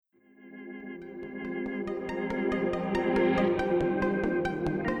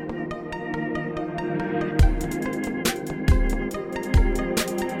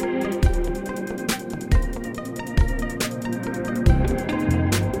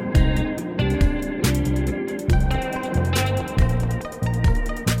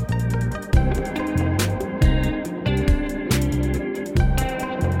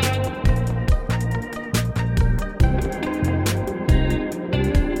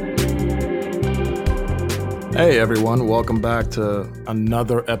Hey everyone, welcome back to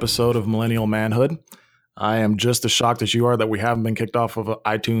another episode of Millennial Manhood. I am just as shocked as you are that we haven't been kicked off of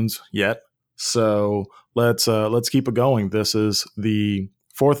iTunes yet. So let's keep it going. This is the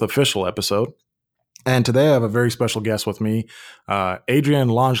fourth official episode, and today I have a very special guest with me, Adrienne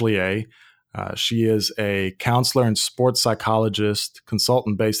Langelier. She is a counselor and sports psychologist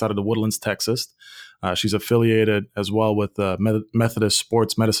consultant based out of the Woodlands, Texas. She's affiliated as well with the Methodist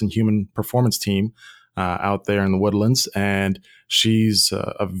Sports Medicine Human Performance Team out there in the Woodlands. And she's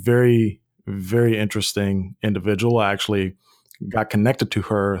a very, very interesting individual. I actually got connected to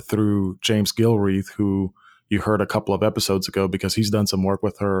her through James Gilreath, who you heard a couple of episodes ago, because he's done some work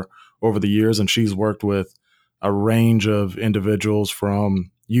with her over the years. And she's worked with a range of individuals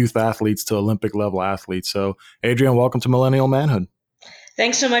from youth athletes to Olympic level athletes. So Adrienne, welcome to Millennial Manhood.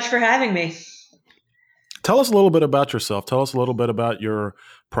 Thanks so much for having me. Tell us a little bit about yourself. Tell us a little bit about your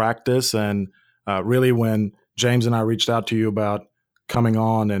practice and really when James and I reached out to you about coming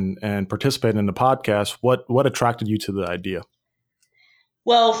on and participating in the podcast, what attracted you to the idea?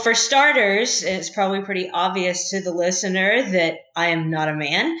 Well, for starters, it's probably pretty obvious to the listener that I am not a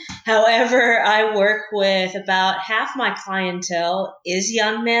man. However, I work with about half my clientele is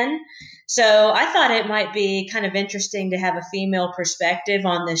young men. So I thought it might be kind of interesting to have a female perspective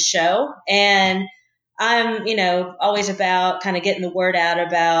on this show. And I'm, always about kind of getting the word out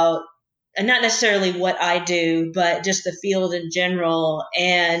about and not necessarily what I do, but just the field in general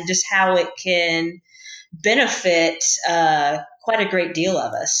and just how it can benefit quite a great deal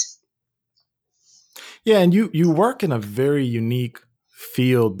of us. Yeah, and you work in a very unique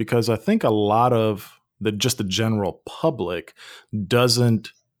field because I think a lot of the general public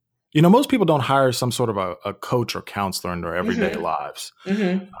doesn't, most people don't hire some sort of a coach or counselor in their everyday lives.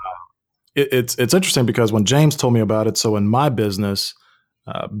 Mm-hmm. It's interesting because when James told me about it, so in my business,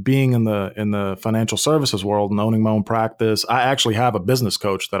 being in the financial services world and owning my own practice, I actually have a business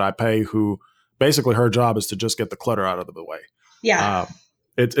coach that I pay who basically her job is to just get the clutter out of the way. Yeah.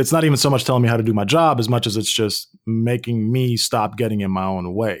 It's not even so much telling me how to do my job as much as it's just making me stop getting in my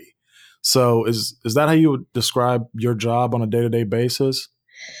own way. So is that how you would describe your job on a day-to-day basis?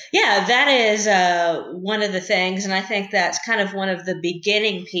 Yeah, that is one of the things. And I think that's kind of one of the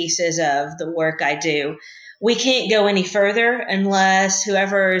beginning pieces of the work I do. We can't go any further unless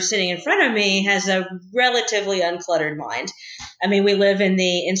whoever is sitting in front of me has a relatively uncluttered mind. I mean, we live in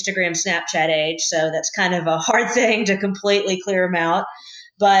the Instagram, Snapchat age, so that's kind of a hard thing to completely clear them out.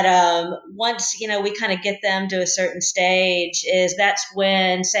 But once, we kind of get them to a certain stage, that's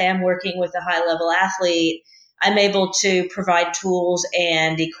when, say, I'm working with a high-level athlete, I'm able to provide tools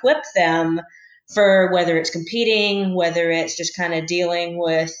and equip them for whether it's competing, whether it's just kind of dealing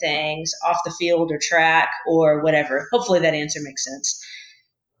with things off the field or track or whatever. Hopefully that answer makes sense.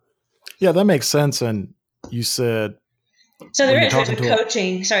 Yeah, that makes sense. And you said, so there's a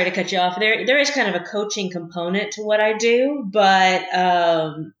coaching, sorry to cut you off. There is kind of a coaching component to what I do, but,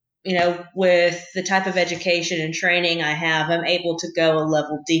 with the type of education and training I have, I'm able to go a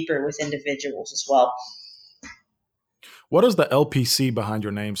level deeper with individuals as well. What does the LPC behind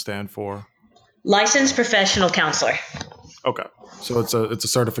your name stand for? Licensed Professional Counselor. Okay. So it's a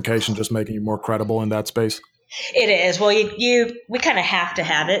certification just making you more credible in that space? It is. Well, we kind of have to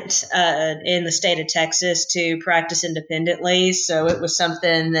have it in the state of Texas to practice independently. So it was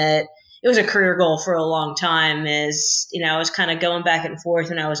something that it was a career goal for a long time is, I was kind of going back and forth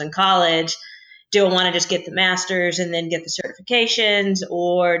when I was in college. Do I want to just get the master's and then get the certifications,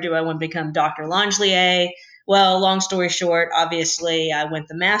 or do I want to become Dr. Langelier? Well, long story short, obviously I went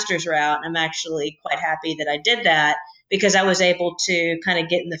the master's route, and I'm actually quite happy that I did that because I was able to kind of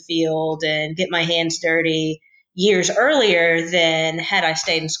get in the field and get my hands dirty years earlier than had I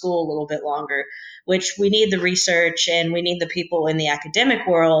stayed in school a little bit longer, which we need the research and we need the people in the academic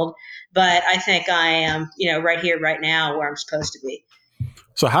world. But I think I am, right here, right now where I'm supposed to be.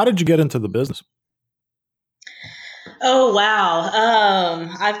 So how did you get into the business? Oh, wow.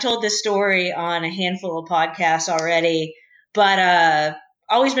 I've told this story on a handful of podcasts already, but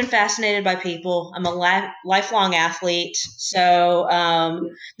always been fascinated by people. I'm a lifelong athlete. So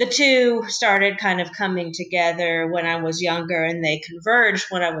the two started kind of coming together when I was younger, and they converged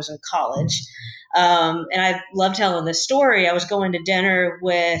when I was in college. And I love telling this story. I was going to dinner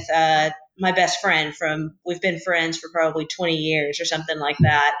with my best friend we've been friends for probably 20 years or something like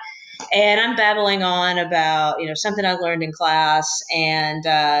that. And I'm babbling on about, something I learned in class. And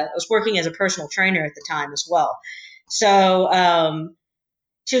I was working as a personal trainer at the time as well. So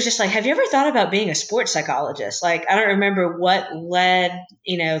she was just like, have you ever thought about being a sports psychologist? Like, I don't remember what led,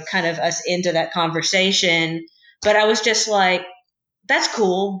 kind of us into that conversation. But I was just like, that's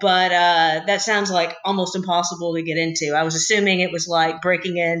cool, but that sounds like almost impossible to get into. I was assuming it was like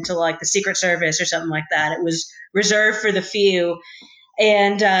breaking into like the Secret Service or something like that. It was reserved for the few.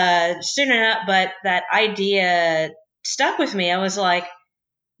 And soon enough, but that idea stuck with me. I was like,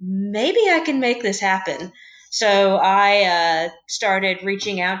 maybe I can make this happen. So I started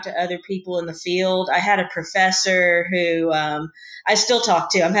reaching out to other people in the field. I had a professor who I still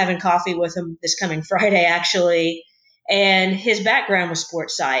talk to. I'm having coffee with him this coming Friday, actually. And his background was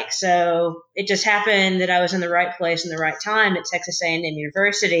sports psych. So it just happened that I was in the right place in the right time at Texas A&M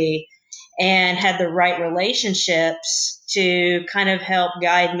University and had the right relationships to kind of help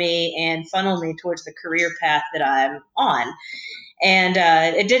guide me and funnel me towards the career path that I'm on. And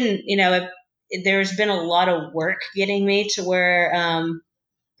it didn't, there's been a lot of work getting me to where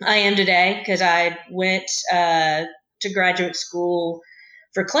I am today because I went to graduate school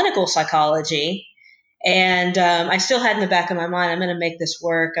for clinical psychology. And I still had in the back of my mind, I'm going to make this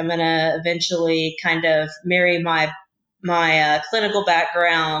work. I'm going to eventually kind of marry my clinical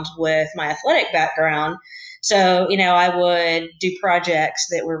background with my athletic background. So, I would do projects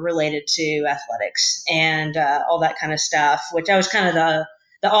that were related to athletics and all that kind of stuff, which I was kind of the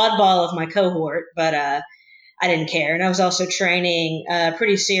oddball of my cohort, but I didn't care. And I was also training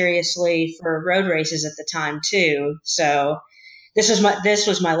pretty seriously for road races at the time too. So this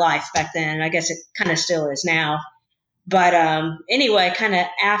was my life back then. And I guess it kind of still is now. But anyway, kind of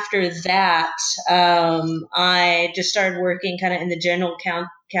after that, I just started working kind of in the general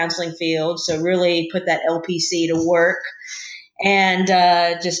counseling field. So really put that LPC to work and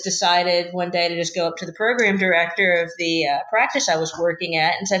just decided one day to just go up to the program director of the practice I was working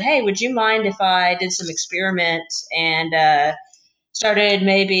at and said, hey, would you mind if I did some experiments and started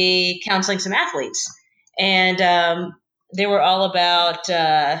maybe counseling some athletes? And they were all about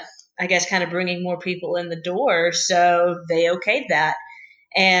I guess kind of bringing more people in the door. So they okayed that.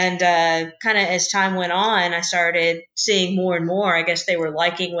 And kind of as time went on, I started seeing more and more. I guess they were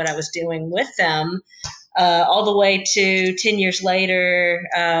liking what I was doing with them. All the way to 10 years later,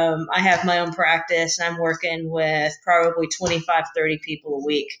 I have my own practice and I'm working with probably 25, 30 people a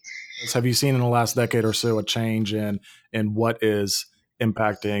week. Have you seen in the last decade or so a change in what is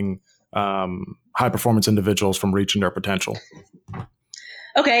impacting high performance individuals from reaching their potential?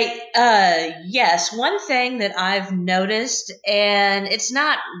 Okay. Yes. One thing that I've noticed, and it's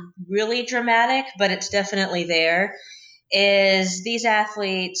not really dramatic, but it's definitely there, is these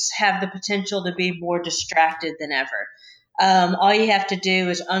athletes have the potential to be more distracted than ever. All you have to do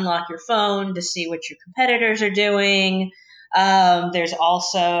is unlock your phone to see what your competitors are doing. There's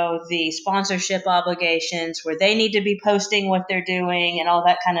also the sponsorship obligations where they need to be posting what they're doing and all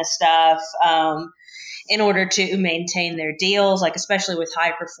that kind of stuff. In order to maintain their deals, like especially with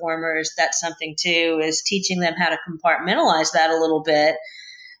high performers, that's something too, is teaching them how to compartmentalize that a little bit.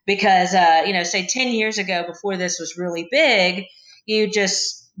 Because, say 10 years ago, before this was really big, you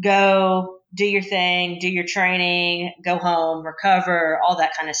just go do your thing, do your training, go home, recover, all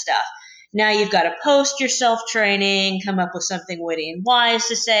that kind of stuff. Now you've got to post your self training, come up with something witty and wise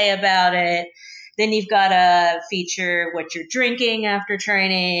to say about it. Then you've got to feature what you're drinking after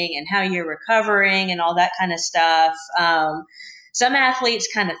training and how you're recovering and all that kind of stuff. Some athletes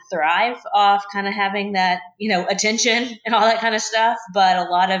kind of thrive off kind of having that, attention and all that kind of stuff. But a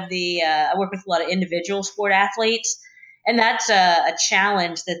lot of I work with a lot of individual sport athletes, and that's a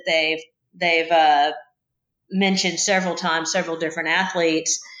challenge that they've mentioned several times, several different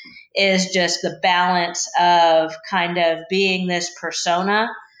athletes, is just the balance of kind of being this persona,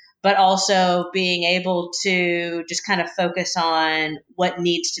 but also being able to just kind of focus on what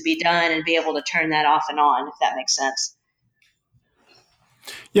needs to be done and be able to turn that off and on, if that makes sense.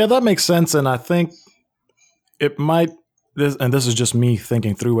 Yeah, that makes sense. And I think it might, and this is just me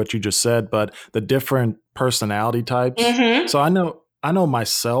thinking through what you just said, but the different personality types. Mm-hmm. So I know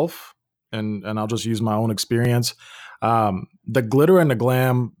myself, and I'll just use my own experience. The glitter and the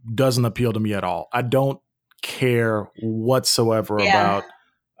glam doesn't appeal to me at all. I don't care whatsoever about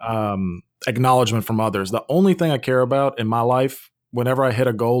acknowledgement from others. The only thing I care about in my life whenever I hit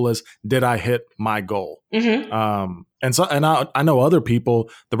a goal is, did I hit my goal? Mm-hmm. And I know other people,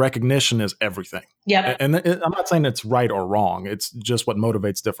 the recognition is everything. Yep. And I'm not saying it's right or wrong. It's just what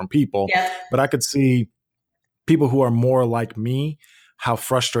motivates different people. Yep. But I could see people who are more like me, how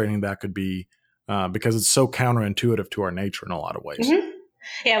frustrating that could be because it's so counterintuitive to our nature in a lot of ways. Mm-hmm.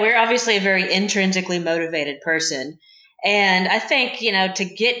 Yeah, we're obviously a very intrinsically motivated person. And I think, to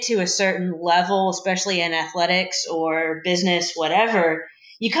get to a certain level, especially in athletics or business, whatever,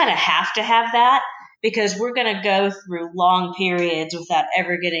 you kind of have to have that because we're going to go through long periods without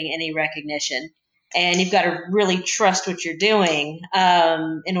ever getting any recognition. and you've got to really trust what you're doing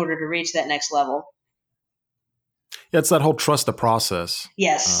in order to reach that next level. Yeah, it's that whole trust the process.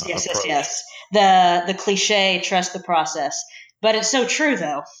 Yes, yes, approach. yes, yes. The cliche, trust the process, but it's so true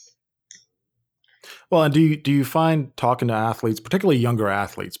though. Well, and do you find talking to athletes, particularly younger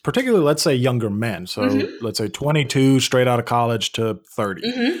athletes, particularly let's say younger men, so Mm-hmm. let's say 22 straight out of college to 30,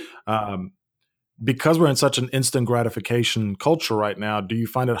 Mm-hmm. because we're in such an instant gratification culture right now, do you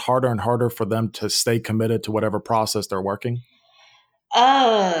find it harder and harder for them to stay committed to whatever process they're working?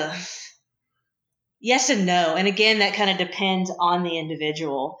 Uh, yes and no. And again, that kind of depends on the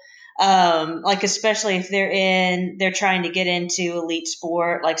individual. Like especially if they're trying to get into elite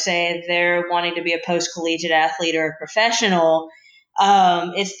sport, like say they're wanting to be a post collegiate athlete or a professional.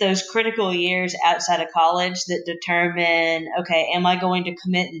 It's those critical years outside of college that determine, okay, am I going to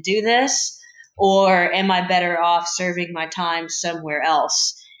commit and do this, or am I better off serving my time somewhere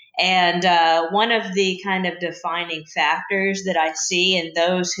else? And one of the kind of defining factors that I see in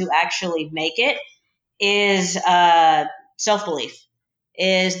those who actually make it is self belief.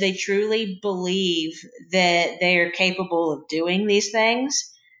 Is they truly believe that they are capable of doing these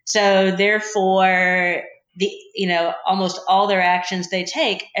things. So therefore, almost all their actions they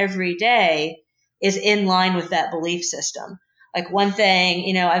take every day is in line with that belief system. Like one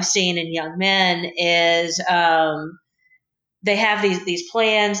thing I've seen in young men is they have these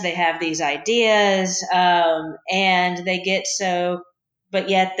plans, they have these ideas, and they get so, but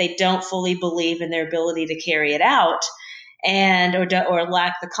yet they don't fully believe in their ability to carry it out, and or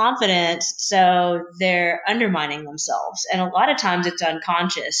lack the confidence, so they're undermining themselves, and a lot of times it's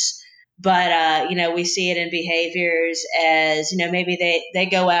unconscious. But we see it in behaviors as maybe they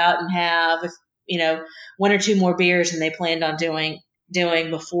go out and have you know one or two more beers than they planned on doing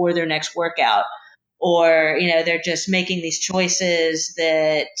before their next workout, or they're just making these choices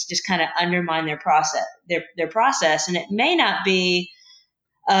that just kind of undermine their process, and it may not be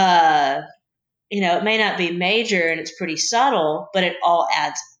uh it may not be major and it's pretty subtle, but it all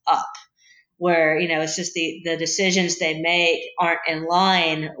adds up, where it's just the decisions they make aren't in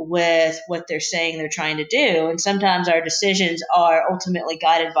line with what they're saying they're trying to do, and sometimes our decisions are ultimately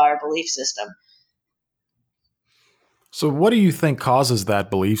guided by our belief system. So, what do you think causes that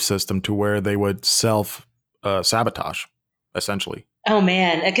belief system to where they would self sabotage, essentially? Oh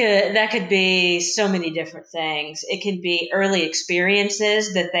man, that could be so many different things. It can be early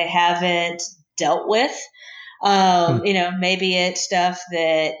experiences that they haven't dealt with. Hmm. Maybe it's stuff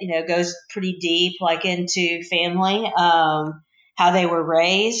that goes pretty deep, like into family, how they were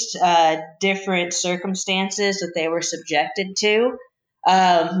raised, different circumstances that they were subjected to.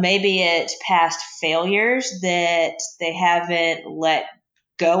 Maybe it's past failures that they haven't let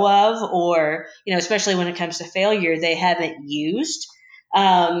go of, or especially when it comes to failure, they haven't used.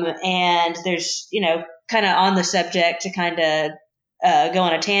 And there's kind of on the subject to kind of go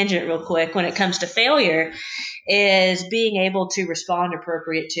on a tangent real quick when it comes to failure, is being able to respond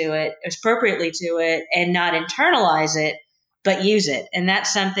appropriately to it and not internalize it, but use it. And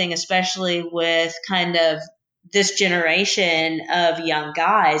that's something, especially with kind of this generation of young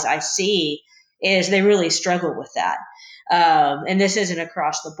guys, I see is they really struggle with that. And this isn't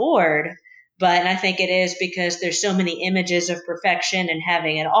across the board, but I think it is because there's so many images of perfection and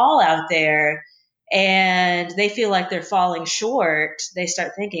having it all out there, and they feel like they're falling short. They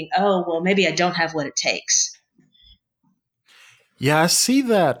start thinking, oh, well, maybe I don't have what it takes. Yeah, I see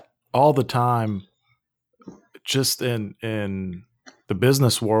that all the time, just in the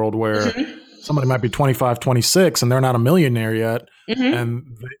business world, where Mm-hmm. somebody might be 25, 26, and they're not a millionaire yet, Mm-hmm.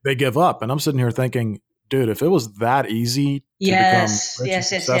 and they give up. And I'm sitting here thinking, dude, if it was that easy to become Yes, rich and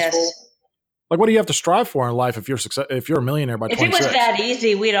yes, yes, yes. successful, like what do you have to strive for in life if you're a millionaire by If it was 26? that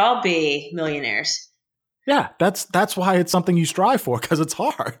easy, we'd all be millionaires. Yeah, that's why it's something you strive for, because it's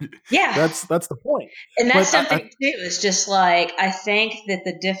hard. Yeah. That's the point. And that's But something too. It's just like, I think that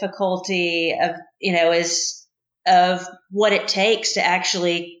the difficulty of, is of what it takes to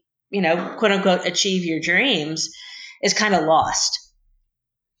actually, quote unquote, achieve your dreams is kind of lost.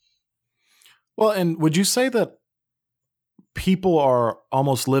 well, and would you say that people are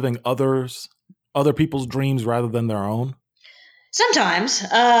almost living other people's dreams rather than their own? Sometimes,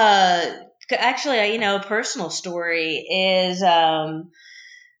 actually, a personal story is,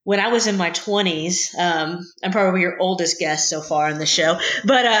 when I was in my 20s, I'm probably your oldest guest so far on the show,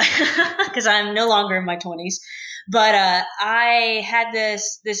 but because I'm no longer in my 20s, but I had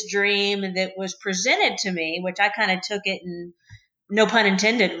this dream that was presented to me, which I kind of took it and, no pun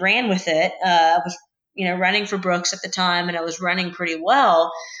intended, ran with it. I was running for Brooks at the time, and I was running pretty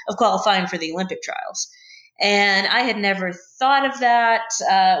well of qualifying for the Olympic trials. And I had never thought of that.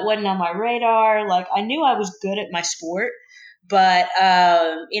 Wasn't on my radar. Like, I knew I was good at my sport, but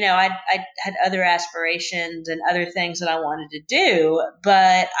I had other aspirations and other things that I wanted to do.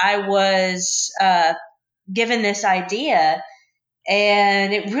 But I was given this idea,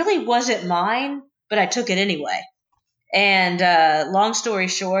 and it really wasn't mine, but I took it anyway. And long story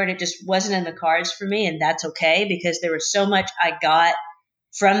short, it just wasn't in the cards for me, and that's okay because there was so much I got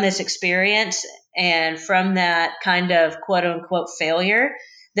from this experience and from that kind of quote unquote failure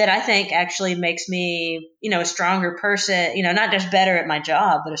that I think actually makes me, a stronger person, not just better at my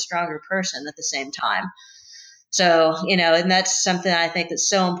job, but a stronger person at the same time. So, and that's something I think that's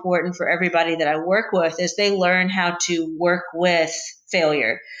so important for everybody that I work with is they learn how to work with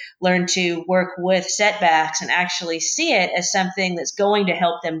failure, learn to work with setbacks and actually see it as something that's going to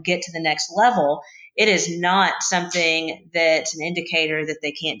help them get to the next level. It is not something that's an indicator that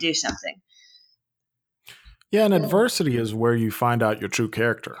they can't do something. Yeah, and adversity is where you find out your true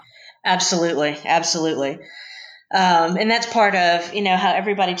character. Absolutely. Absolutely. And that's part of, how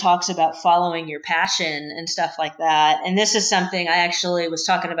everybody talks about following your passion and stuff like that. And this is something I actually was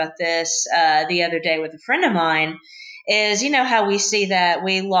talking about this the other day with a friend of mine is, how we see that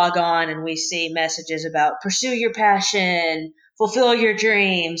we log on and we see messages about pursue your passion, fulfill your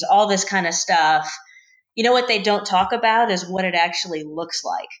dreams, all this kind of stuff. What they don't talk about is what it actually looks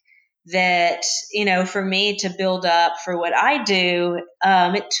like. That, for me to build up for what I do,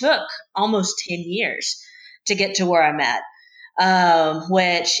 it took almost 10 years to get to where I'm at.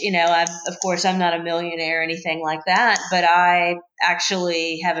 Which, of course, I'm not a millionaire or anything like that, but I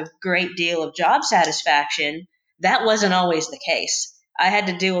actually have a great deal of job satisfaction. That wasn't always the case. I had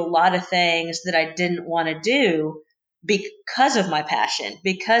to do a lot of things that I didn't want to do because of my passion,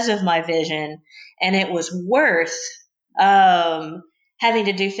 because of my vision, and it was worth having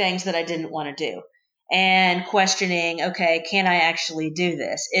to do things that I didn't want to do and questioning, okay, can I actually do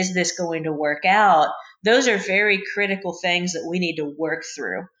this? Is this going to work out? Those are very critical things that we need to work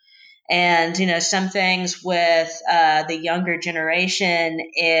through. And, some things with the younger generation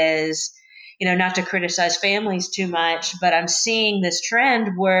is, not to criticize families too much, but I'm seeing this trend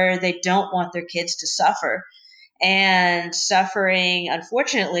where they don't want their kids to suffer. And suffering,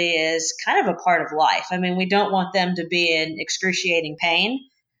 unfortunately, is kind of a part of life. I mean, we don't want them to be in excruciating pain,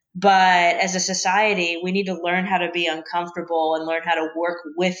 but as a society, we need to learn how to be uncomfortable and learn how to work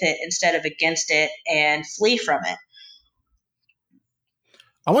with it instead of against it and flee from it.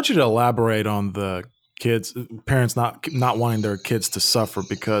 I want you to elaborate on the parents not wanting their kids to suffer,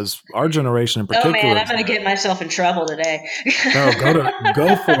 because our generation in particular. Oh man, I'm going to get myself in trouble today. No,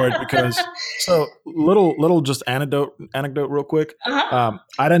 go for it. Because little just anecdote real quick. Uh-huh.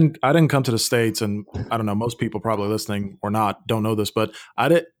 I didn't come to the States, and I don't know, most people probably listening or not don't know this, but I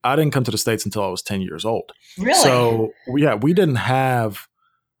didn't come to the States until I was 10 years old. Really? So we didn't have.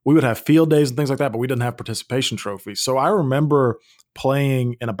 We would have field days and things like that, but we didn't have participation trophies. So I remember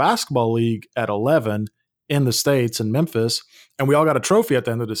playing in a basketball league at 11 in the States in Memphis, and we all got a trophy at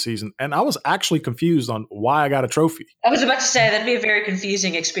the end of the season. And I was actually confused on why I got a trophy. I was about to say that'd be a very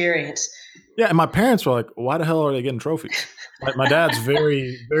confusing experience. Yeah, and my parents were like, why the hell are they getting trophies? My dad's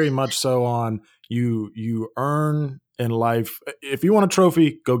very, very much so on you earn in life. If you want a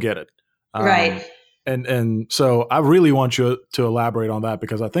trophy, go get it. Right. And so I really want you to elaborate on that,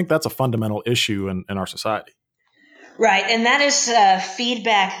 because I think that's a fundamental issue in our society. Right. And that is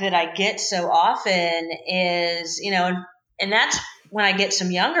feedback that I get so often is, and that's when I get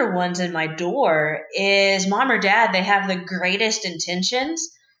some younger ones in my door is mom or dad, they have the greatest intentions,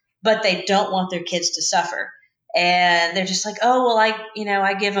 but they don't want their kids to suffer. And they're just like, oh, well,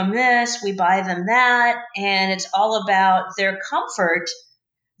 I give them this, we buy them that. And it's all about their comfort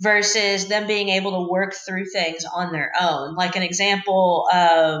versus them being able to work through things on their own. Like an example,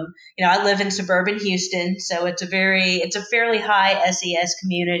 I live in suburban Houston, so it's a fairly high SES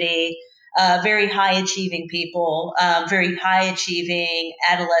community, very high achieving people, very high achieving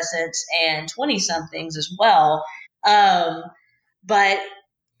adolescents and 20 somethings as well. But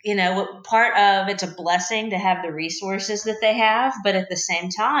part of it's a blessing to have the resources that they have, but at the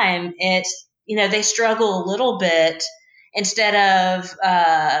same time, it's, they struggle a little bit instead of,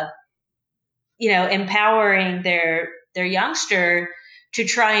 empowering their youngster to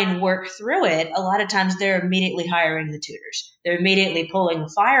try and work through it. A lot of times they're immediately hiring the tutors. They're immediately pulling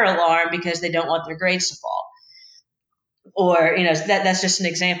the fire alarm because they don't want their grades to fall. Or, that's just an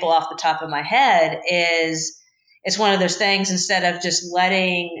example off the top of my head is it's one of those things, instead of just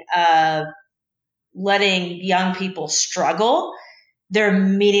letting young people struggle, they're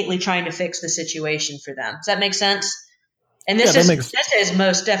immediately trying to fix the situation for them. Does that make sense? And Yeah, that makes this is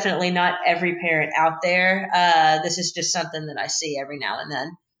most definitely not every parent out there. This is just something that I see every now and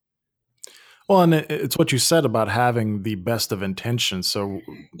then. well, and it's what you said about having the best of intentions. So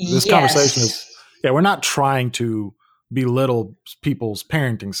this conversation is, Yes. yeah, we're not trying to belittle people's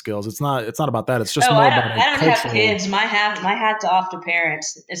parenting skills. It's not about that. It's just Oh, more about a I don't have cultural. kids. My hat's off to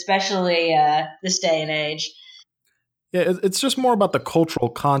parents, especially this day and age. Yeah, it's just more about the cultural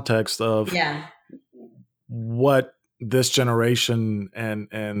context of Yeah. what this generation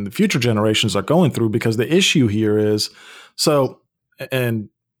and the future generations are going through, because the issue here is, so, and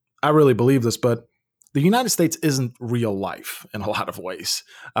I really believe this, but the United States isn't real life in a lot of ways.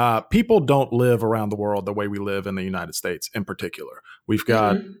 People don't live around the world the way we live in the United States in particular. We've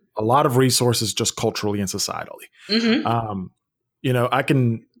got Mm-hmm. a lot of resources just culturally and societally. Mm-hmm. Um, I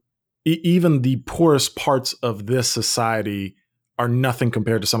can, even the poorest parts of this society are nothing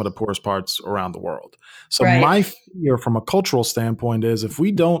compared to some of the poorest parts around the world. So Right. my fear from a cultural standpoint is, if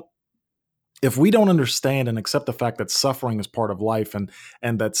we don't understand and accept the fact that suffering is part of life, and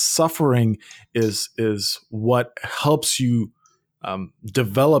that suffering is what helps you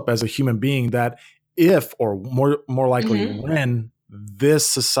develop as a human being, that if, or more likely Mm-hmm. when, this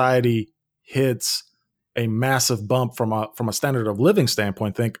society hits a massive bump from a standard of living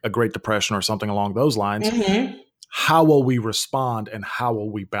standpoint, think a Great Depression or something along those lines, Mm-hmm. how will we respond and how will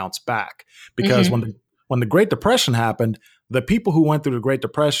we bounce back? Because Mm-hmm. when the Great Depression happened, the people who went through the Great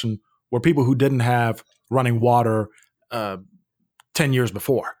Depression were people who didn't have running water uh, 10 years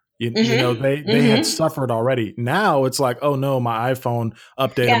before. Mm-hmm. They had Mm-hmm. suffered already. Now it's like, oh no, my iPhone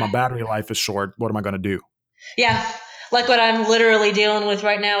updated, Yeah. my battery life is short. What am I going to do? Yeah. Like what I'm literally dealing with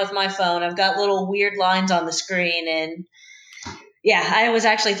right now with my phone. I've got little weird lines on the screen, and yeah, I was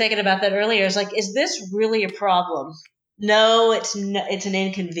actually thinking about that earlier. I was like, is this really a problem? No, it's an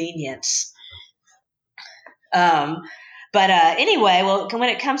inconvenience. Um, but anyway, well, when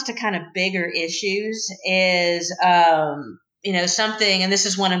it comes to kind of bigger issues, is something, and this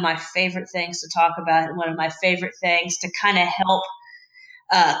is one of my favorite things to talk about, and one of my favorite things to kind of help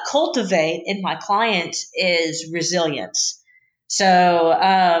cultivate in my clients is resilience. So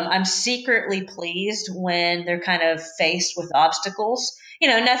I'm secretly pleased when they're kind of faced with obstacles.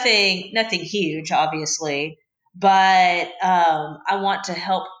 Nothing huge, obviously, but I want to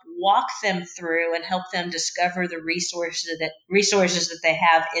help walk them through and help them discover the resources that they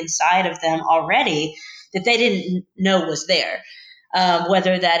have inside of them already that they didn't know was there.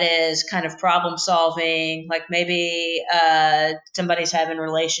 Whether that is kind of problem solving, like maybe somebody's having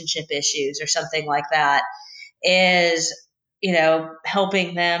relationship issues or something like that, is,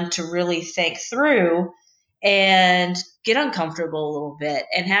 helping them to really think through and get uncomfortable a little bit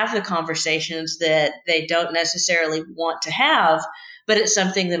and have the conversations that they don't necessarily want to have, but it's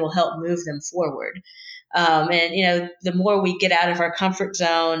something that'll help move them forward. And the more we get out of our comfort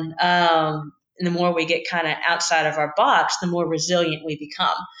zone, and the more we get kind of outside of our box, the more resilient we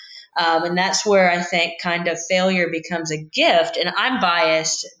become. And that's where I think kind of failure becomes a gift. And I'm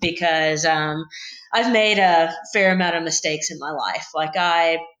biased because I've made a fair amount of mistakes in my life. Like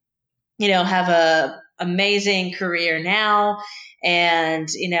I, have a amazing career now, and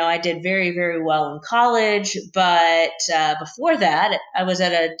I did very, very well in college. But before that, I was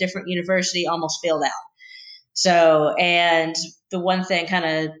at a different university, almost failed out. So, and the one thing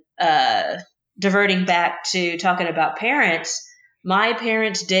kind of diverting back to talking about parents, my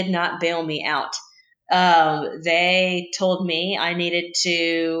parents did not bail me out. They told me I needed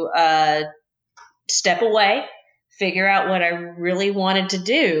to step away, figure out what I really wanted to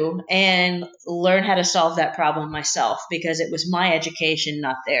do, and learn how to solve that problem myself because it was my education,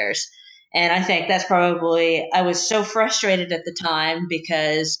 not theirs. And I think that's probably, I was so frustrated at the time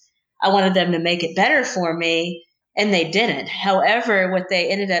because I wanted them to make it better for me, and they didn't. However, what they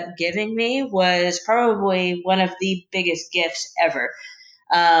ended up giving me was probably one of the biggest gifts ever.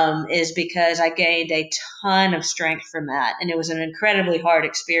 Is because I gained a ton of strength from that. And it was an incredibly hard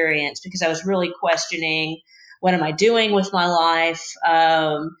experience because I was really questioning, what am I doing with my life?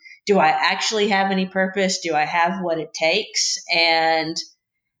 Do I actually have any purpose? Do I have what it takes? And,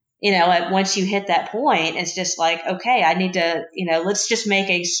 once you hit that point, it's just like, okay, I need to, let's just make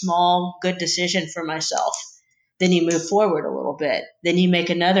a small, good decision for myself. Then you move forward a little bit. Then you make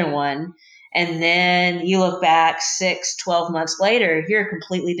another one. And then you look back 6, 12 months later, you're a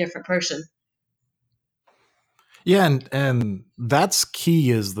completely different person. Yeah, and that's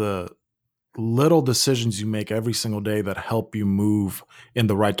key, is the little decisions you make every single day that help you move in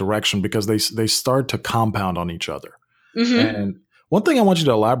the right direction, because they start to compound on each other. Mm-hmm. And one thing I want you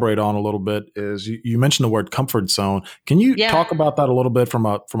to elaborate on a little bit is, you mentioned the word comfort zone. Can you Yeah. talk about that a little bit from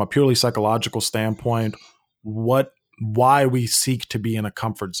a purely psychological standpoint? What why we seek to be in a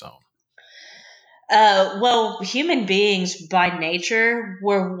comfort zone? Well, human beings by nature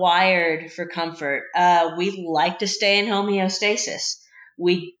were wired for comfort. We like to stay in homeostasis.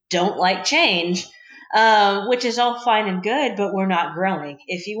 We don't like change, which is all fine and good, but we're not growing.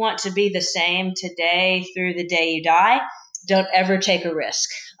 If you want to be the same today through the day you die, don't ever take a risk.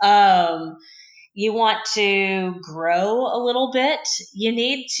 You want to grow a little bit, you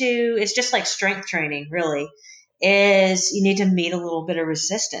need to, it's just like strength training, really, is you need to meet a little bit of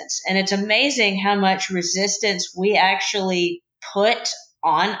resistance. And it's amazing how much resistance we actually put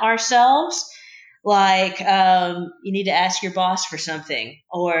on ourselves. Like, you need to ask your boss for something,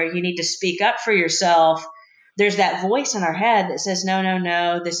 or you need to speak up for yourself. There's that voice in our head that says, no, no,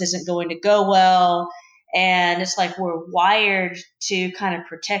 no, this isn't going to go well. And it's like we're wired to kind of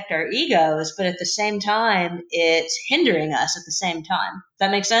protect our egos, but at the same time, it's hindering us at the same time. Does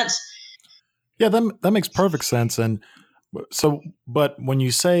that make sense? Yeah, that makes perfect sense. And so, but when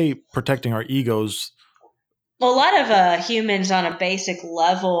you say protecting our egos, Well, a lot of humans on a basic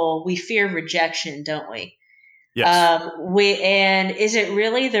level, we fear rejection, don't we? yes. And is it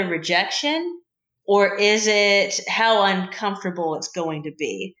really the rejection, or is it how uncomfortable it's going to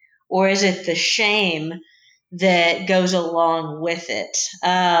be, or is it the shame that goes along with it?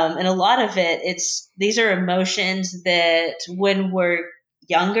 And a lot of it, these are emotions that when we're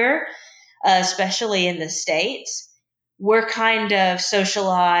younger, especially in the States, we're kind of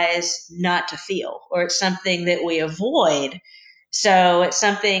socialized not to feel, or it's something that we avoid. So it's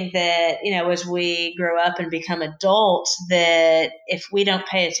something that, as we grow up and become adults, that if we don't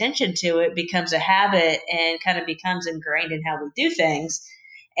pay attention to it, becomes a habit and kind of becomes ingrained in how we do things.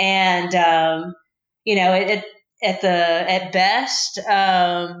 And, at best,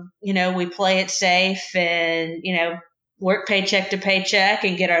 we play it safe and, work paycheck to paycheck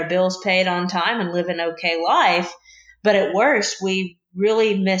and get our bills paid on time and live an okay life. But at worst, we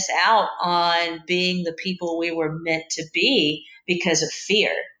really miss out on being the people we were meant to be because of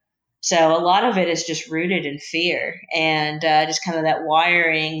fear. So a lot of it is just rooted in fear and just kind of that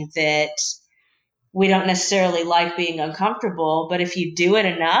wiring that we don't necessarily like being uncomfortable. But if you do it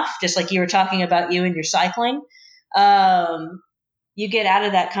enough, just like you were talking about you and your cycling, you get out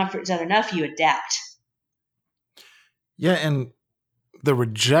of that comfort zone enough, you adapt. Yeah, and the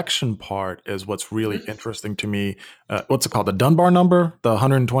rejection part is what's really Mm-hmm. interesting to me. What's it called? The Dunbar number, the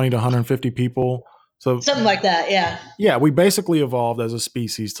 120 to 150 people. So, Something like that, yeah. yeah, we basically evolved as a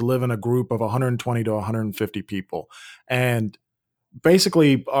species to live in a group of 120 to 150 people. And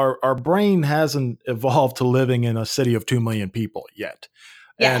basically, our brain hasn't evolved to living in a city of 2 million people yet.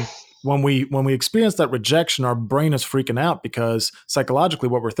 Yeah. And when we experience that rejection, our brain is freaking out because psychologically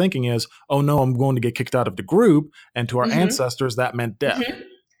what we're thinking is, oh no, I'm going to get kicked out of the group. And to our Mm-hmm. ancestors, that meant death. Mm-hmm.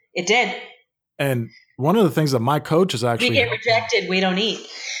 It did. And one of the things that my coach has We actually get helped me. rejected, we don't eat.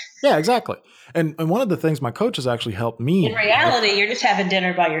 Yeah, exactly. And one of the things my coach has actually helped In me with reality, you're just having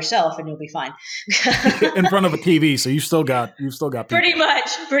dinner by yourself and you'll be fine. in front of a TV, so you've still got Pretty people. much,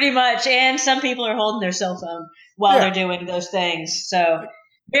 pretty much. And some people are holding their cell phone while Yeah, they're doing those things. So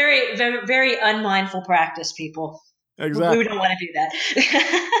very, very, very unmindful practice, people. We exactly. don't want to do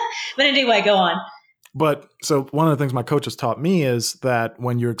that. But anyway, go on. But so one of the things my coach has taught me is that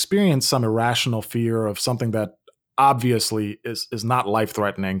when you experience some irrational fear of something that obviously is not life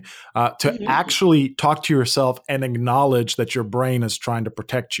threatening, to Mm-hmm. actually talk to yourself and acknowledge that your brain is trying to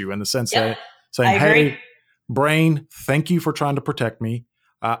protect you in the sense Yep, that saying, I agree. "Hey, brain, thank you for trying to protect me.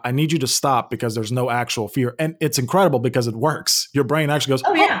 I need you to stop because there's no actual fear." And it's incredible because it works. Your brain actually goes,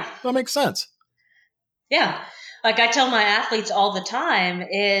 Oh, "Oh, yeah. that makes sense." Yeah. Like I tell my athletes all the time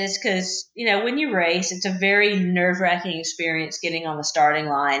is because, when you race, it's a very nerve wracking experience getting on the starting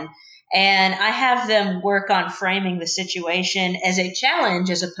line. And I have them work on framing the situation as a challenge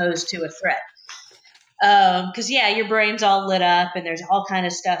as opposed to a threat. Because yeah, your brain's all lit up and there's all kind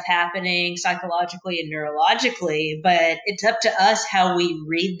of stuff happening psychologically and neurologically, but it's up to us how we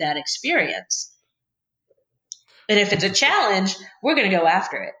read that experience. And if it's a challenge, we're going to go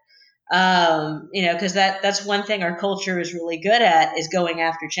after it. Because that's one thing our culture is really good at is going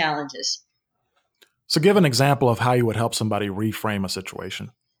after challenges. So give an example of how you would help somebody reframe a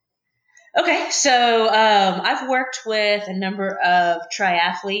situation. Okay, so I've worked with a number of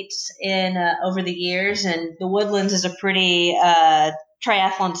triathletes in over the years, and the Woodlands is a pretty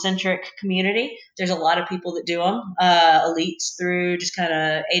triathlon centric community. There's a lot of people that do them, elites through just kind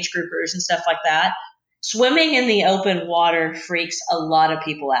of age groupers and stuff like that. Swimming in the open water freaks a lot of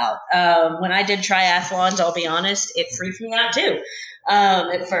people out. When I did triathlons, I'll be honest, it freaked me out too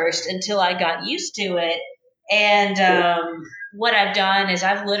at first until I got used to it And what I've done is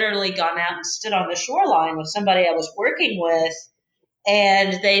I've literally gone out and stood on the shoreline with somebody I was working with,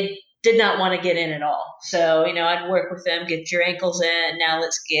 and they did not want to get in at all. So, I'd work with them, get your ankles in, now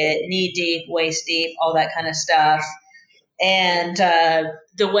let's get knee deep, waist deep, all that kind of stuff. And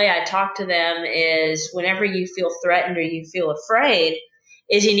the way I talk to them is whenever you feel threatened or you feel afraid,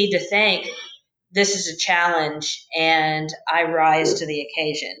 is you need to think, this is a challenge and I rise to the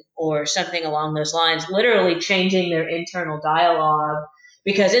occasion, or something along those lines, literally changing their internal dialogue,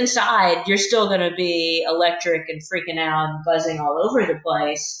 because inside you're still going to be electric and freaking out and buzzing all over the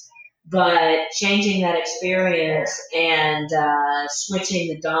place, but changing that experience and switching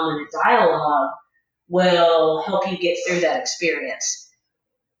the dominant dialogue will help you get through that experience.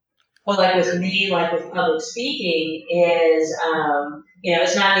 Well, like with me, like with public speaking, is,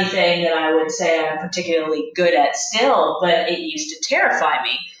 it's not anything that I would say I'm particularly good at still, but it used to terrify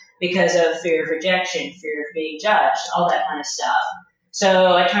me because of fear of rejection, fear of being judged, all that kind of stuff.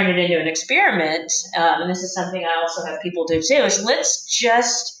 So I turned it into an experiment, and this is something I also have people do too, is let's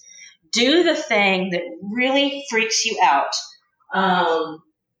just do the thing that really freaks you out.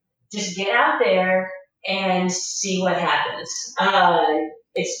 Just get out there and see what happens.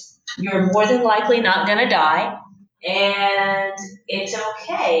 You're more than likely not going to die, and it's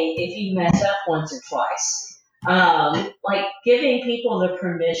okay if you mess up once or twice. Like giving people the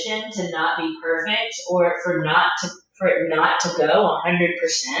permission to not be perfect, or for it not to go 100%.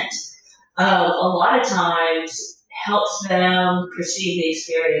 A lot of times helps them perceive the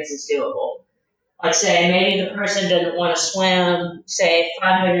experience as doable. Like say maybe the person doesn't want to swim, say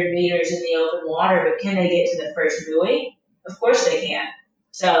 500 meters in the open water, but can they get to the first buoy? Of course they can.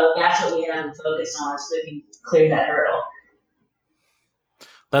 So that's what we have to focus on, so we can clear that hurdle.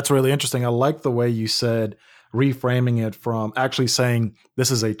 That's really interesting. I like the way you said reframing it from actually saying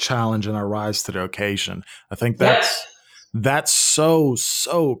this is a challenge and I rise to the occasion. I think that's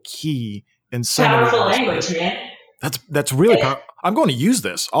so key in so powerful language, man. That's really powerful. I'm going to use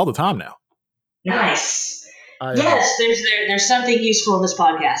this all the time now. Nice. Yes, there's something useful in this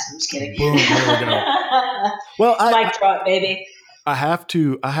podcast. I'm just kidding. Boom, there we go. Well, mic drop, baby. I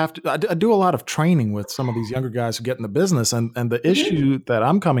do a lot of training with some of these younger guys who get in the business, and the issue that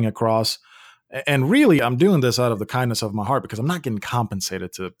I'm coming across, and really I'm doing this out of the kindness of my heart because I'm not getting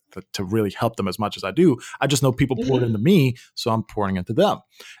compensated to really help them as much as I do. I just know people pour it into me, so I'm pouring into them.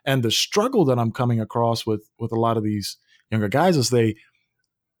 And the struggle that I'm coming across with a lot of these younger guys is they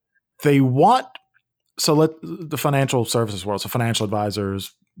want, the financial services world, so financial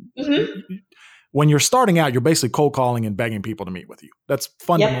advisors, when you're starting out, you're basically cold calling and begging people to meet with you. That's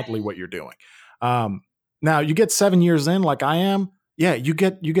fundamentally what you're doing. Now you get 7 years in, like I am. Yeah, you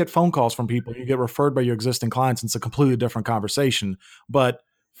get phone calls from people. You get referred by your existing clients. And it's a completely different conversation. But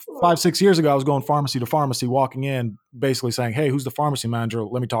 5-6 years ago, I was going pharmacy to pharmacy, walking in, basically saying, "Hey, who's the pharmacy manager?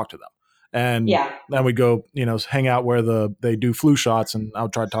 Let me talk to them." And then we'd go, hang out where they do flu shots, and I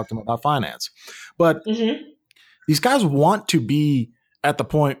would try to talk to them about finance. But these guys want to be at the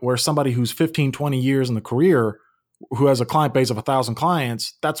point where somebody who's 15, 20 years in the career, who has a client base of 1,000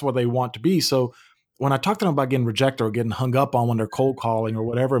 clients, that's where they want to be. So when I talk to them about getting rejected or getting hung up on when they're cold calling or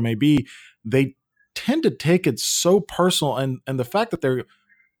whatever it may be, they tend to take it so personal. And the fact that they're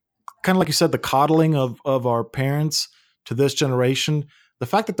kind of, like you said, the coddling of our parents to this generation, the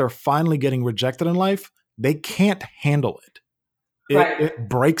fact that they're finally getting rejected in life, they can't handle it. It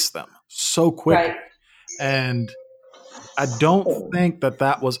breaks them so quickly. Right. And I don't think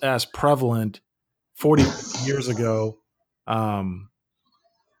that was as prevalent 40 years ago,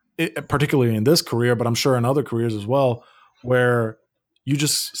 particularly in this career, but I'm sure in other careers as well, where you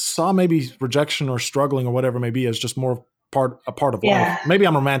just saw maybe rejection or struggling or whatever it may be as just more a part of life. Maybe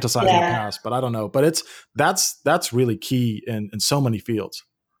I'm romanticizing the past, but I don't know. But that's really key in so many fields.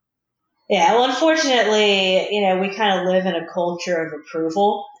 Yeah, well, unfortunately, we kind of live in a culture of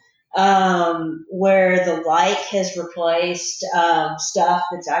approval. Where the like has replaced stuff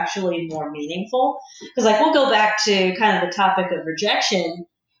that's actually more meaningful. Because we'll go back to kind of the topic of rejection,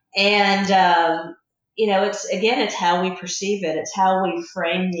 and it's how we perceive it. It's how we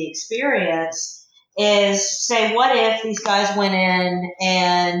frame the experience. Is say, what if these guys went in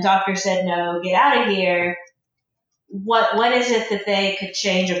and doctor said no, get out of here? What is it that they could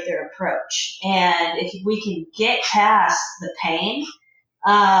change with their approach? And if we can get past the pain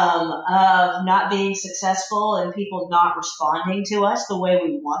of not being successful and people not responding to us the way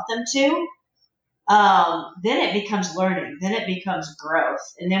we want them to, then it becomes learning, then it becomes growth,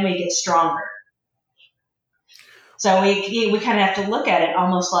 and then we get stronger. So we kind of have to look at it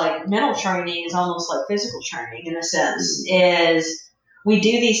almost like mental training is almost like physical training in a sense, is we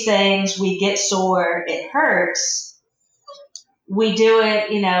do these things, we get sore, it hurts. We do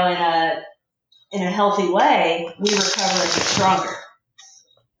it, in a healthy way, we recover stronger.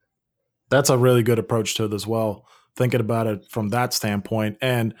 That's a really good approach to it as well, thinking about it from that standpoint.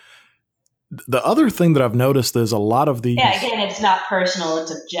 And the other thing that I've noticed is a lot of these. Yeah, again, it's not personal,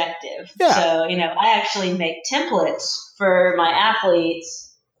 it's objective. Yeah. So, I actually make templates for my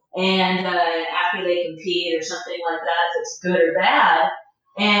athletes, and after they compete or something like that, if it's good or bad.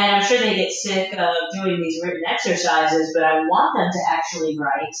 And I'm sure they get sick of doing these written exercises, but I want them to actually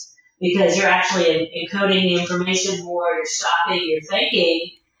write, because you're actually encoding the information more, you're stopping your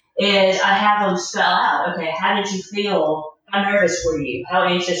thinking, is I have them spell out, okay, how did you feel? How nervous were you? How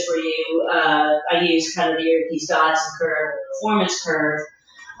anxious were you? I use kind of the Yerkes-Dodson curve, performance curve.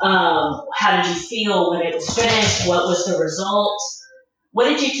 How did you feel when it was finished? What was the result? What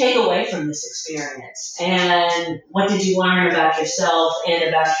did you take away from this experience? And what did you learn about yourself and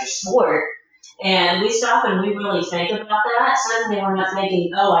about your sport? And we stop and we really think about that. Suddenly we're not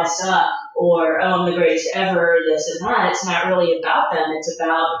thinking, oh, I suck, or oh, I'm the greatest ever, this and that. It's not really about them. It's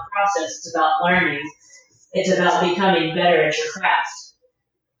about the process. It's about learning. It's about becoming better at your craft.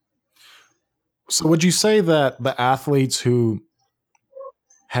 So would you say that the athletes who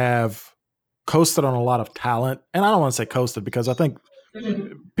have coasted on a lot of talent, and I don't want to say coasted because I think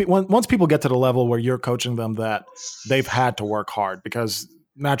once people get to the level where you're coaching them, that they've had to work hard, because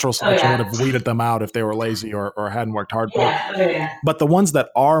natural selection would have weeded them out if they were lazy or hadn't worked hard. But the ones that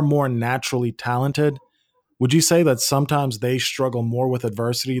are more naturally talented, would you say that sometimes they struggle more with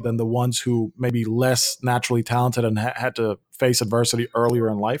adversity than the ones who may be less naturally talented and had to face adversity earlier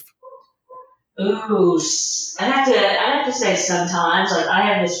in life? Ooh, I have to say sometimes. Like, I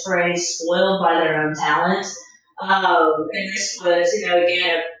have this phrase, spoiled by their own talent. And this was,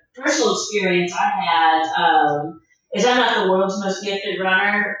 again, a personal experience I had, is I'm not the world's most gifted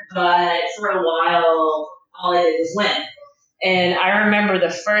runner, but for a while, all I did was win. And I remember the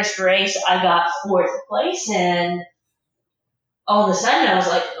first race I got fourth place in, all of a sudden I was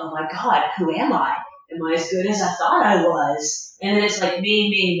like, oh my God, who am I? Am I as good as I thought I was? And then it's like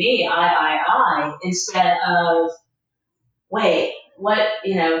me, I, instead of, wait, what,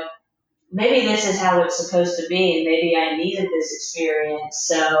 maybe this is how it's supposed to be, and maybe I needed this experience,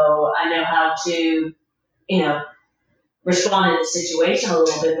 so I know how to, respond to the situation a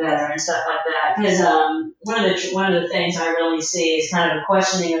little bit better and stuff like that. Because one of the things I really see is kind of a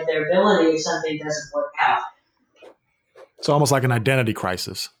questioning of their ability if something doesn't work out. It's almost like an identity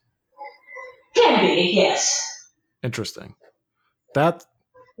crisis. Can be, yes. Interesting. Not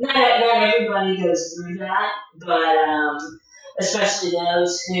everybody goes through that, but especially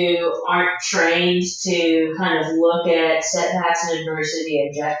those who aren't trained to kind of look at setbacks and adversity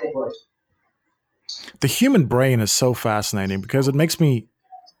objectively. The human brain is so fascinating because it makes me...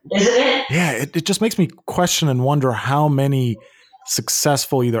 Isn't it? Yeah, it just makes me question and wonder how many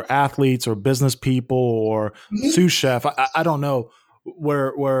successful either athletes or business people or sous chef, I don't know,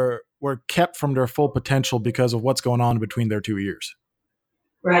 were kept from their full potential because of what's going on between their two ears.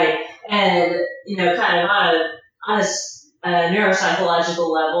 Right. And, kind of on a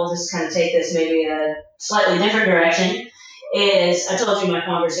neuropsychological level, just kind of take this maybe in a slightly different direction, is, I told you my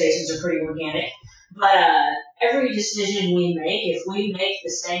conversations are pretty organic, but every decision we make, if we make the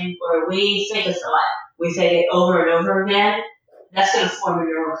same, or we think a thought, we think it over and over again, that's going to form a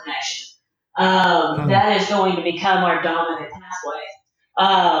neural connection. That is going to become our dominant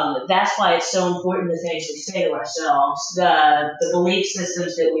pathway. That's why it's so important, the things we say to ourselves, the belief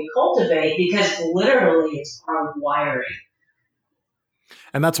systems that we cultivate, because literally it's our wiring.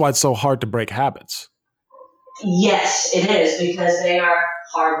 And that's why it's so hard to break habits. Yes, it is, because they are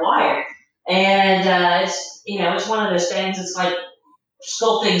hardwired. And it's one of those things, it's like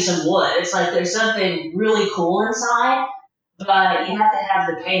sculpting some wood. It's like there's something really cool inside, but you have to have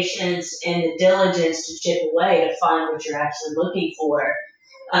the patience and the diligence to chip away to find what you're actually looking for,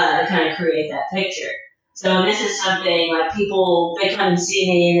 to kind of create that picture. So this is something like people, they come and see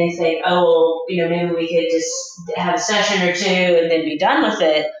me and they think, oh, well, maybe we could just have a session or two and then be done with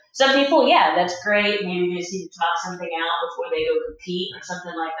it. Some people, yeah, that's great. Maybe they just need to talk something out before they go compete or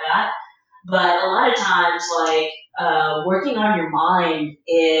something like that. But a lot of times, working on your mind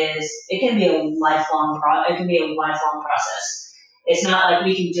it can be a lifelong process. It's not like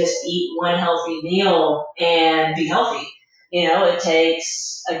we can just eat one healthy meal and be healthy. It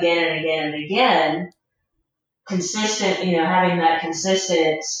takes again and again and again, consistent, having that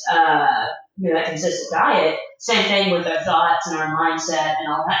consistent, that consistent diet. Same thing with our thoughts and our mindset and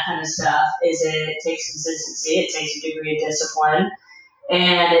all that kind of stuff, is it takes consistency. It takes a degree of discipline.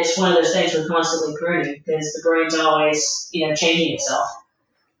 And it's one of those things we're constantly pruning because the brain's always, changing itself.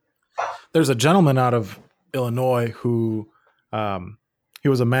 There's a gentleman out of Illinois who he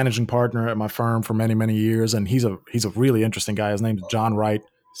was a managing partner at my firm for many, many years, and he's a really interesting guy. His name's John Wright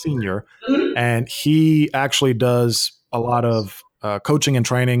Sr., and he actually does a lot of coaching and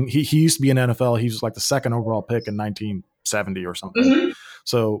training. He used to be in NFL. He was like the second overall pick in 1970 or something.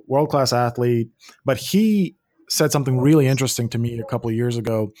 So world-class athlete. But he said something really interesting to me a couple of years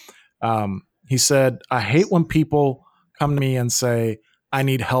ago. He said, I hate when people come to me and say, I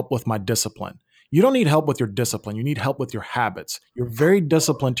need help with my discipline. You don't need help with your discipline. You need help with your habits. You're very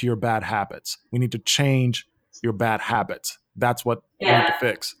disciplined to your bad habits. We need to change your bad habits. That's what we need to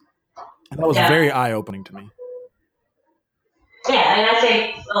fix. And that was very eye-opening to me. Yeah, and I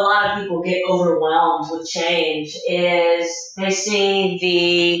think a lot of people get overwhelmed with change is they see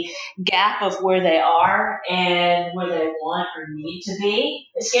the gap of where they are and where they want or need to be.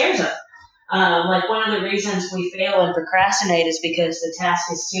 It scares them. Like one of the reasons we fail and procrastinate is because the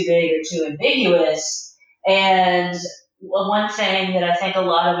task is too big or too ambiguous. And one thing that I think a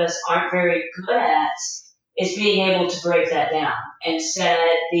lot of us aren't very good at is being able to break that down and set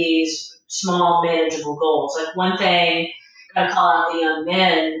these small, manageable goals. Like one thing, I call out the young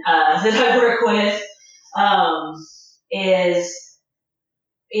men that I work with, is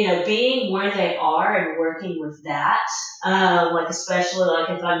being where they are and working with that. Like especially like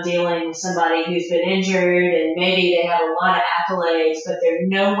if I'm dealing with somebody who's been injured and maybe they have a lot of accolades, but they're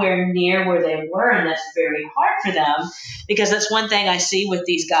nowhere near where they were, and that's very hard for them because that's one thing I see with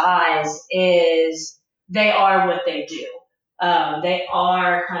these guys is they are what they do. They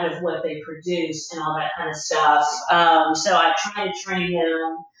are kind of what they produce and all that kind of stuff. So I try to train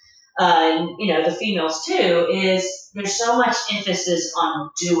them, and the females too, is there's so much emphasis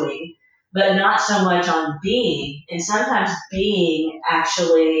on doing, but not so much on being. And sometimes being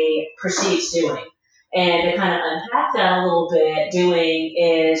actually precedes doing. And to kind of unpack that a little bit, doing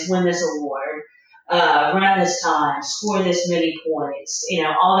is win this award, run this time, score this many points,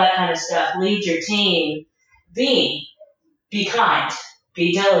 all that kind of stuff. Lead your team. Being. Be kind,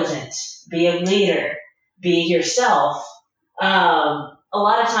 be diligent, be a leader, be yourself. A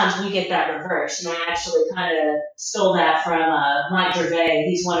lot of times we get that reversed, and I actually kind of stole that from Mike Gervais.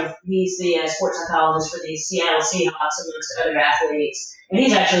 He's the sports psychologist for the Seattle Seahawks amongst other athletes, and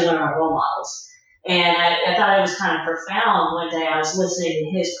he's actually one of our role models. And I thought it was kind of profound. One day I was listening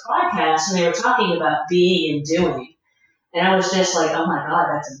to his podcast, and they were talking about being and doing, and I was just like, oh my God,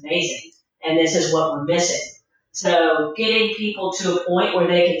 that's amazing, and this is what we're missing. So getting people to a point where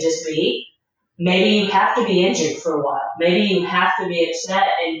they can just be, maybe you have to be injured for a while. Maybe you have to be upset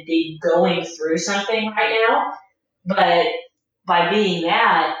and be going through something right now. But by being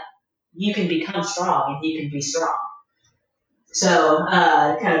that, you can become strong and you can be strong. So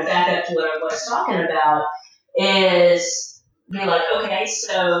kind of back up to what I was talking about is be like, okay,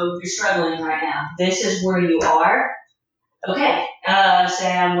 so you're struggling right now. This is where you are. Okay,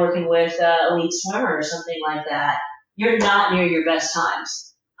 say I'm working with elite swimmer or something like that. You're not near your best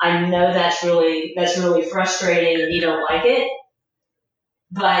times. I know that's really frustrating and you don't like it,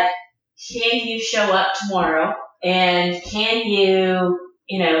 but can you show up tomorrow and can you,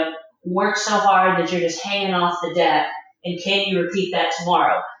 work so hard that you're just hanging off the deck, and can you repeat that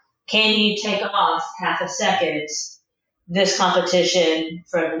tomorrow? Can you take off half a second this competition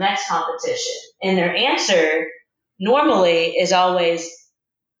from the next competition? And their answer normally is always,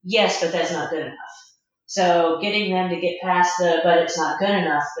 yes, but that's not good enough. So getting them to get past the but it's not good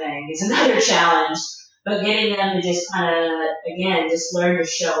enough thing is another challenge. But getting them to just kind of, again, just learn to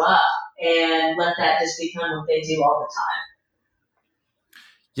show up and let that just become what they do all the time.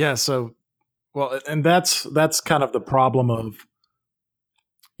 Yeah, so, well, and that's kind of the problem of,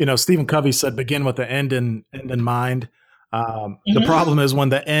 Stephen Covey said, begin with the end in mind. The problem is when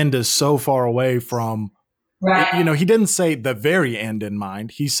the end is so far away from, right. He didn't say the very end in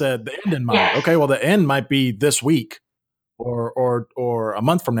mind. He said the end in mind. Yeah. Okay, well, the end might be this week or a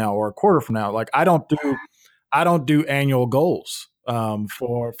month from now or a quarter from now. Like I don't do annual goals from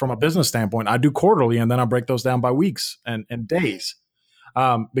a business standpoint. I do quarterly, and then I break those down by weeks and days.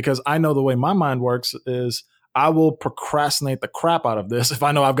 Because I know the way my mind works is I will procrastinate the crap out of this if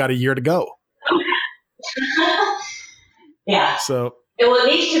I know I've got a year to go. Yeah. So it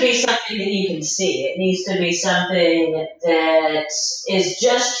needs to be something that you can see. It needs to be something that is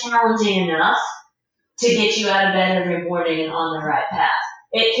just challenging enough to get you out of bed every morning and on the right path.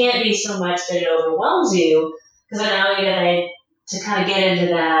 It can't be so much that it overwhelms you, because I know to kind of get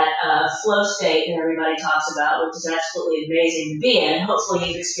into that flow state that everybody talks about, which is absolutely amazing to be in. Hopefully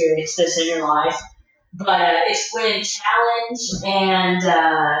you've experienced this in your life. But it's when challenge and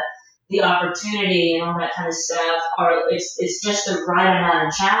the opportunity and all that kind of stuff it's just the right amount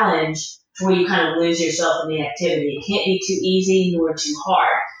of challenge where you kind of lose yourself in the activity. It can't be too easy nor too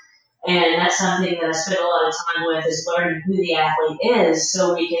hard. And that's something that I spend a lot of time with is learning who the athlete is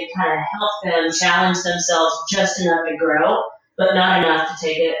so we can kind of help them challenge themselves just enough to grow, but not enough to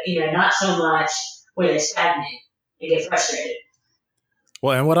take it, not so much where they stagnate and get frustrated.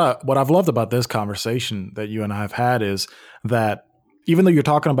 Well, and what I've loved about this conversation that you and I have had is that even though you're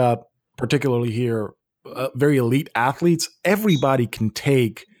talking about particularly here very elite athletes, everybody can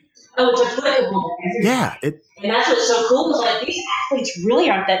take. Oh, it's applicable to everybody. Yeah, and that's what's so cool is like these athletes really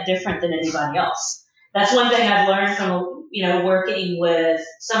aren't that different than anybody else. That's one thing I've learned from working with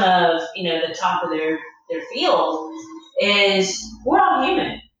some of the top of their field is we're all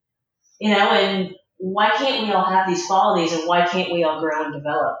human, and why can't we all have these qualities and why can't we all grow and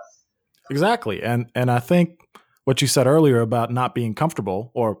develop? Exactly. And I think what you said earlier about not being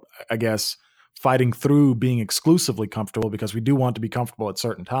comfortable, or I guess fighting through being exclusively comfortable, because we do want to be comfortable at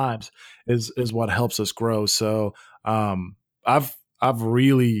certain times, is what helps us grow. So I've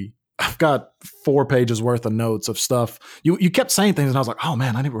got 4 pages worth of notes of stuff. You kept saying things and I was like, oh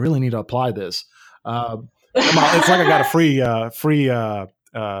man, I really need to apply this. It's like I got a free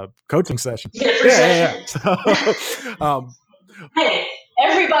coaching session. Yeah. So, hey,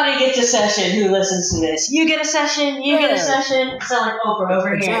 everybody gets a session who listens to this. You get a session, you get a session. It's like Oprah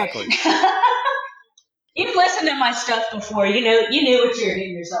over exactly. Here. You've listened to my stuff before. You knew what you're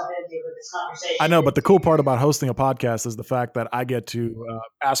getting yourself into with this conversation. I know, but the cool part about hosting a podcast is the fact that I get to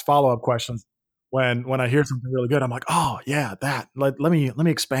ask follow-up questions when I hear something really good. I'm like, oh yeah, that. Let me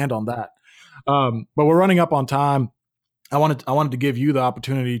expand on that. But we're running up on time. I wanted to give you the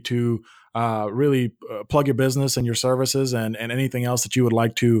opportunity to really plug your business and your services and anything else that you would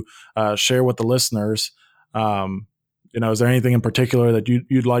like to share with the listeners. Is there anything in particular that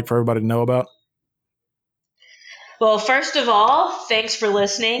you'd like for everybody to know about? Well, first of all, thanks for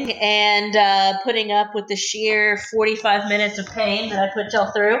listening and putting up with the sheer 45 minutes of pain that I put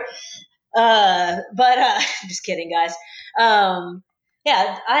y'all through. But just kidding, guys.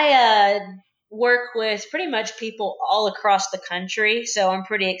 I work with pretty much people all across the country, so I'm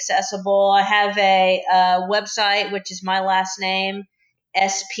pretty accessible. I have a website, which is my last name,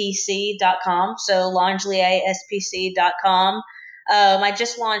 spc.com, so LangelierSPC.com. I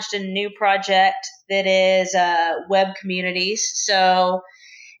just launched a new project that is web communities. So,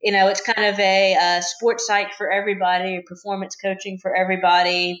 it's kind of a sports site for everybody, performance coaching for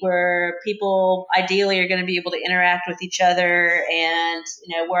everybody, where people ideally are going to be able to interact with each other. And,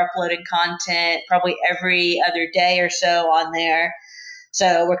 we're uploading content probably every other day or so on there.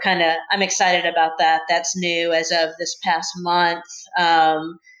 So I'm excited about that. That's new as of this past month.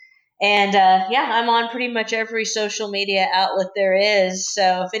 I'm on pretty much every social media outlet there is.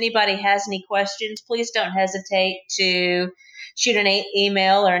 So if anybody has any questions, please don't hesitate to shoot an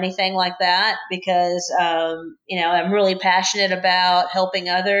email or anything like that, because, I'm really passionate about helping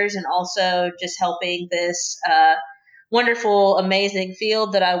others and also just helping this wonderful, amazing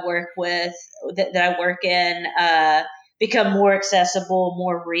field that I work with, that I work in, become more accessible,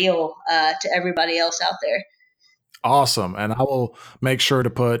 more real to everybody else out there. Awesome. And I will make sure to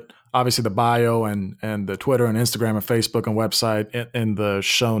put obviously the bio and the Twitter and Instagram and Facebook and website in the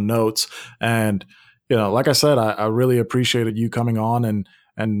show notes. And, like I said, I really appreciated you coming on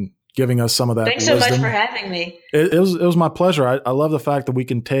and giving us some of that Thanks wisdom. So much for having me. It was my pleasure. I love the fact that we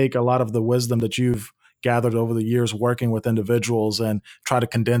can take a lot of the wisdom that you've gathered over the years working with individuals and try to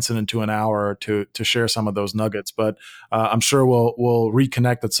condense it into an hour to share some of those nuggets. But I'm sure we'll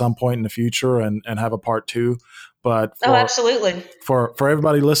reconnect at some point in the future and have a part 2. But absolutely. For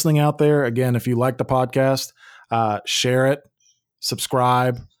everybody listening out there, again, if you like the podcast, share it,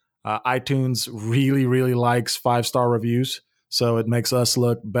 subscribe. iTunes really, really likes 5-star reviews. So it makes us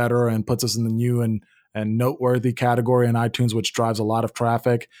look better and puts us in the new and noteworthy category in iTunes, which drives a lot of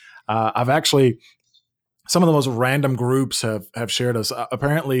traffic. I've actually, some of the most random groups have shared us.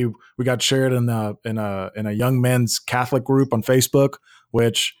 Apparently we got shared in a young men's Catholic group on Facebook,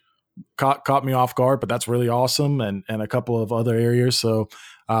 which caught me off guard, but that's really awesome. And a couple of other areas. So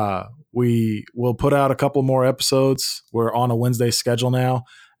we will put out a couple more episodes. We're on a Wednesday schedule now.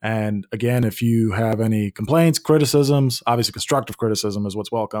 And again, if you have any complaints, criticisms, obviously constructive criticism is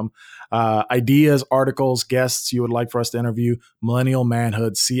what's welcome, ideas, articles, guests you would like for us to interview,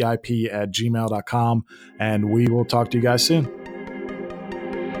 millennialmanhoodcip@gmail.com. And we will talk to you guys soon.